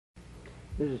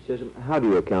Mrs. Chisholm, how do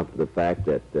you account for the fact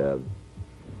that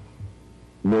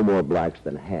no more blacks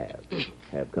than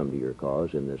have come to your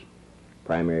cause in this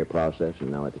primary process and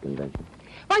now at the convention?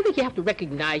 Well, I think you have to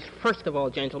recognize, first of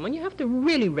all, gentlemen, you have to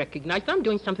really recognize that I'm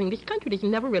doing something in this country that's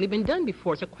never really been done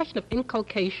before. It's a question of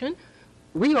inculcation,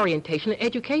 reorientation, and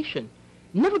education.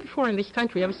 Never before in this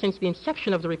country, ever since the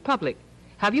inception of the Republic,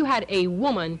 have you had a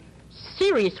woman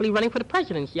seriously running for the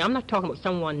presidency. I'm not talking about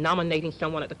someone nominating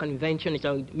someone at the convention as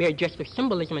a mere gesture of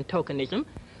symbolism and tokenism.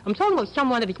 I'm talking about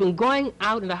someone that has been going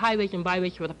out in the highways and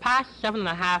byways for the past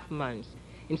 7.5 months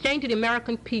and saying to the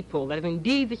American people that if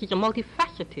indeed this is a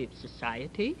multifaceted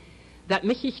society, that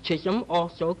Mrs. Chisholm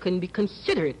also can be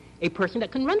considered a person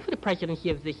that can run for the presidency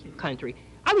of this country.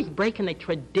 I was breaking a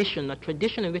tradition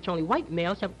in which only white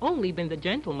males have only been the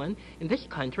gentlemen in this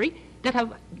country that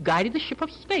have guided the ship of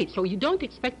state. So you don't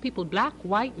expect people, black,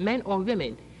 white, men, or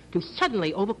women, to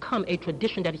suddenly overcome a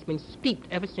tradition that has been steeped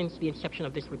ever since the inception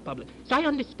of this republic. So I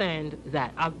understand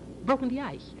that. I've broken the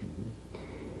ice.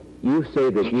 You say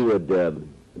that you would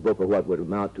vote for what would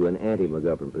amount to an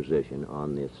anti-McGovern position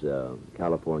on this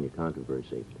California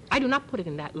controversy. I do not put it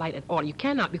in that light at all. You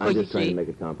cannot, because I'm just trying see, to make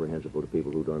it comprehensible to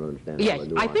people who don't understand. Yes,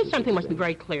 I think something must be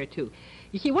very clear too.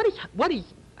 You see, what is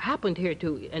happened here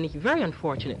too, and it's very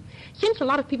unfortunate. Since a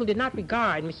lot of people did not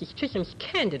regard Mrs. Chisholm's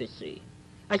candidacy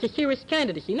as a serious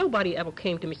candidacy, nobody ever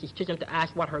came to Mrs. Chisholm to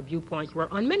ask what her viewpoints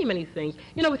were on many, many things,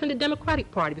 you know, within the Democratic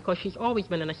Party, because she's always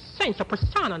been, in a sense, a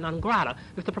persona non grata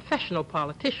with the professional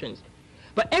politicians.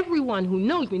 But everyone who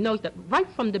knows me knows that right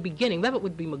from the beginning, whether it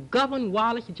would be McGovern,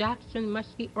 Wallace, Jackson,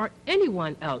 Muskie, or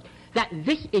anyone else, that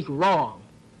this is wrong.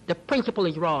 The principle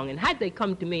is wrong. And had they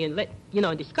come to me and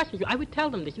discuss with you, I would tell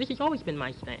them this. This has always been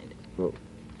my stand. Well,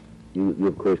 you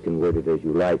of course can word it as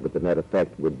you like, but the net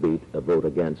effect would be a vote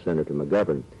against Senator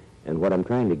McGovern. And what I'm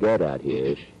trying to get at here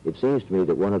is, it seems to me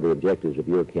that one of the objectives of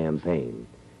your campaign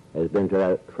has been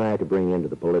to try to bring into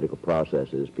the political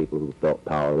processes people who felt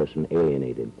powerless and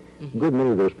alienated. A good many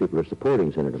of those people are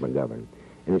supporting Senator McGovern.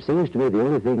 And it seems to me the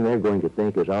only thing they're going to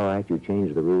think is, all right, you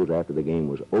changed the rules after the game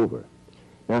was over.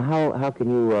 Now, how can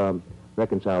you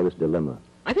reconcile this dilemma?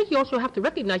 I think you also have to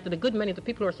recognize that a good many of the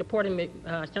people who are supporting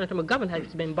Senator McGovern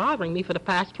has been bothering me for the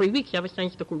past 3 weeks, ever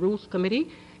since the Rules Committee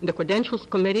and the Credentials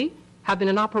Committee have been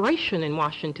in operation in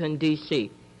Washington, D.C.,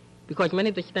 because many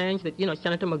of the stands that,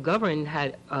 Senator McGovern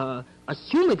had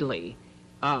assumedly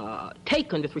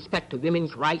taken with respect to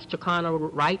women's rights, Chicano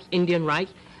rights, Indian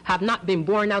rights, have not been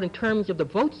borne out in terms of the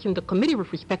votes in the committee with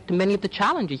respect to many of the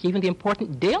challenges, even the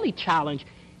important daily challenge.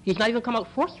 He's not even come out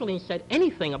forcefully and said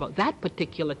anything about that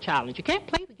particular challenge. You can't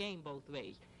play the game both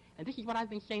ways. And this is what I've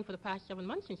been saying for the past 7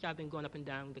 months since I've been going up and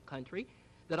down the country,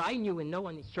 that I knew in no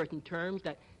uncertain terms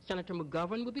that Senator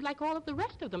McGovern would be like all of the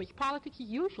rest of them. It's politics as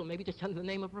usual, maybe just under the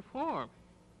name of reform.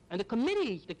 And the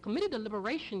committees, the committee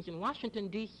deliberations in Washington,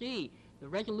 D.C., the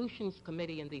Resolutions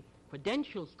Committee and the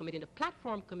Credentials Committee and the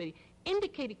Platform Committee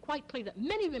indicated quite clearly that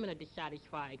many women are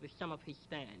dissatisfied with some of his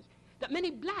stands, that many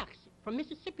blacks from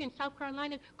Mississippi and South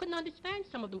Carolina couldn't understand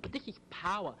some of them, but this is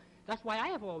power. That's why I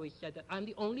have always said that I'm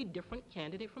the only different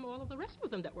candidate from all of the rest of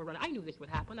them that were running. I knew this would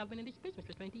happen. I've been in this business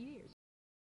for 20 years.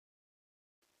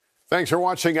 Thanks for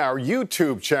watching our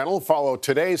YouTube channel. Follow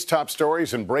today's top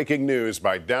stories and breaking news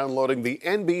by downloading the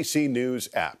NBC News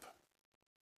app.